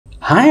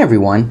Hi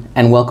everyone,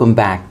 and welcome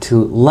back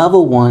to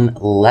Level 1,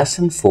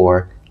 Lesson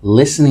 4,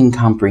 Listening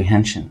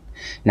Comprehension.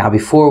 Now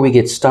before we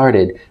get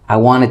started, I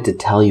wanted to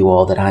tell you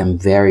all that I'm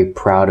very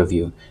proud of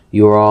you.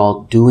 You're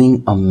all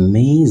doing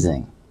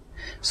amazing.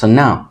 So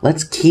now,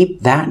 let's keep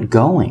that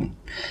going.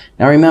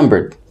 Now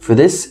remember, for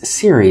this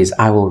series,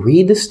 I will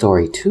read the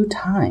story 2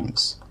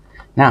 times.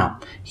 Now,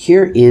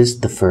 here is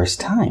the first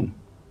time.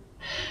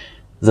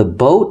 The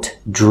boat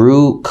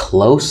drew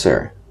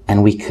closer,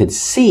 and we could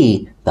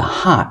see the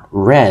hot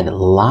red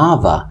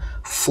lava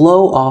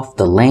flow off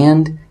the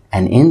land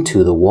and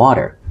into the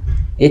water.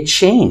 It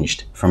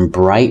changed from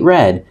bright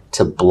red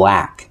to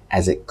black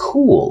as it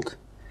cooled.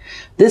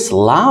 This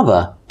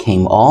lava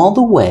came all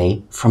the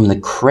way from the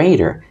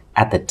crater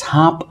at the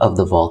top of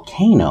the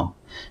volcano,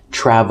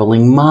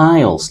 traveling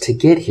miles to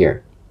get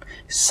here.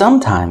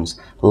 Sometimes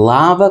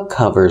lava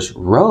covers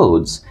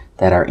roads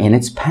that are in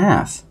its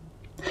path.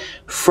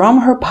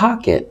 From her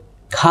pocket,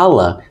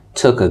 Kala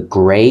took a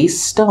gray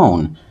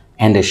stone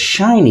and a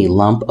shiny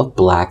lump of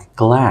black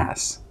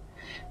glass.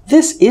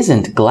 This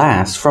isn't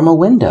glass from a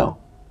window.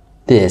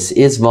 This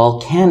is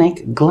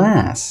volcanic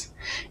glass.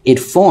 It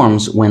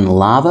forms when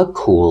lava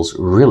cools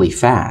really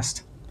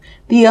fast.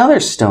 The other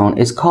stone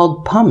is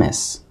called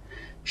pumice.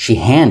 She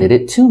handed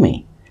it to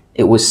me.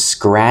 It was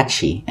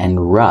scratchy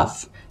and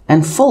rough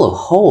and full of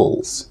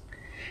holes.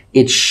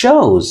 It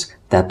shows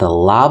that the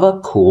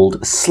lava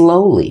cooled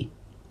slowly.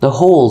 The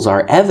holes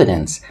are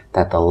evidence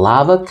that the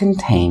lava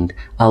contained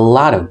a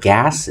lot of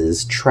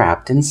gases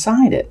trapped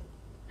inside it.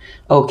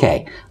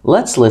 Okay,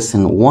 let's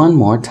listen one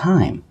more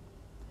time.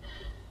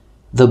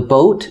 The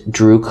boat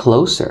drew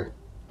closer,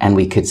 and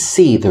we could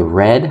see the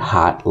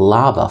red-hot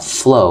lava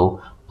flow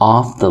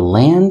off the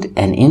land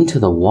and into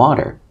the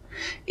water.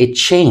 It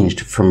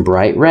changed from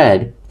bright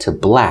red to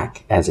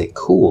black as it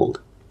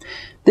cooled.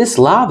 This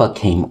lava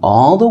came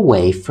all the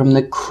way from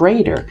the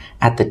crater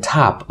at the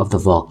top of the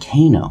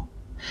volcano,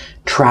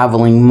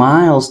 traveling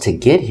miles to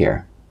get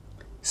here.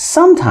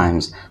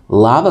 Sometimes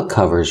lava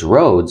covers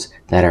roads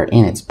that are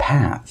in its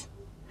path.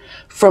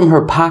 From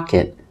her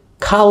pocket,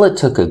 Kala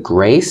took a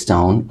gray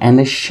stone and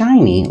a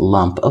shiny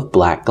lump of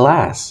black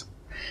glass.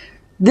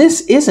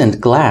 This isn't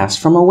glass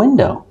from a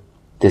window.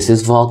 This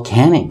is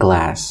volcanic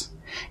glass.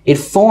 It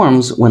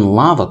forms when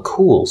lava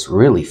cools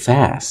really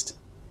fast.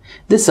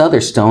 This other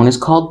stone is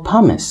called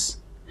pumice.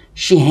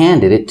 She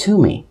handed it to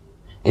me.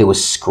 It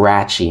was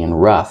scratchy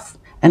and rough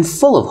and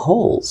full of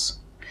holes.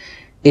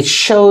 It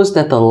shows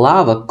that the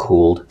lava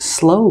cooled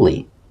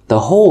slowly. The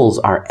holes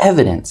are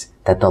evidence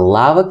that the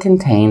lava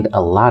contained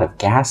a lot of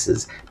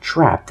gases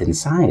trapped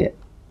inside it.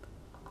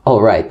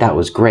 All right, that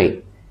was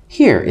great.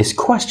 Here is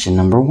question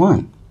number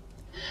 1.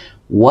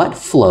 What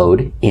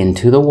flowed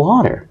into the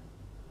water?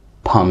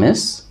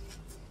 Pumice,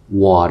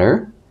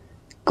 water,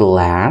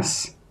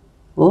 glass,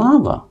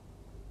 lava.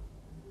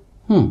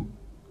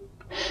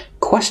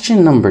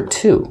 Question number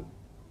 2.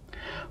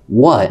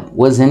 What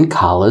was in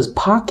Kala's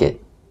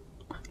pocket?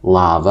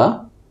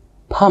 Lava,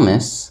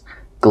 pumice,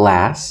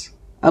 glass,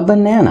 a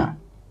banana.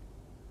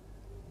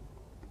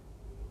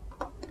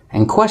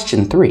 And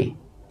question 3.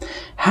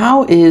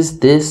 How is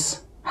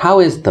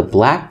the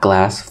black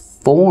glass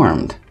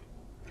formed?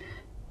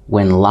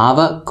 When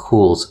lava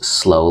cools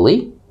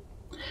slowly?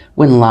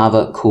 When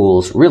lava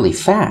cools really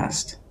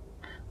fast?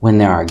 When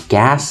there are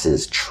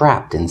gases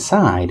trapped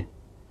inside?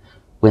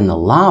 When the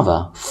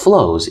lava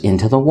flows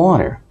into the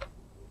water?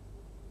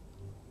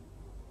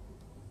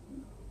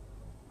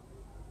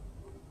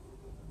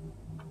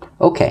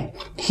 Okay,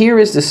 here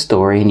is the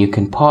story, and you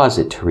can pause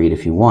it to read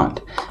if you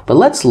want. But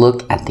let's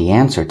look at the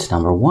answer to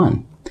number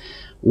 1.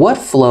 What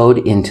flowed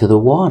into the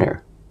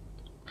water?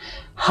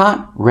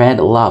 Hot red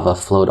lava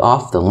flowed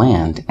off the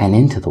land and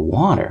into the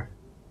water.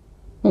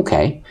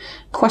 Okay,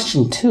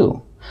 question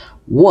 2.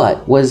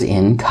 What was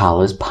in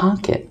Kala's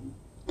pocket?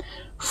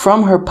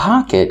 From her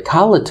pocket,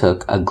 Kala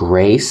took a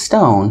gray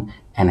stone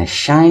and a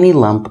shiny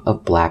lump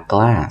of black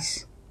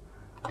glass.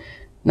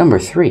 Number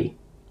 3.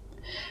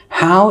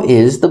 How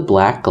is the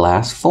black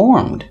glass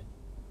formed?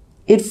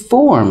 It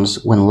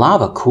forms when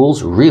lava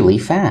cools really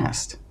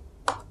fast.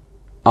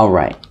 All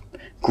right,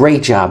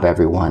 great job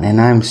everyone,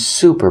 and I'm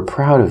super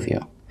proud of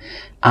you.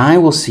 I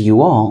will see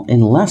you all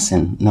in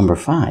lesson number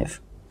 5.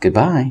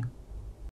 Goodbye.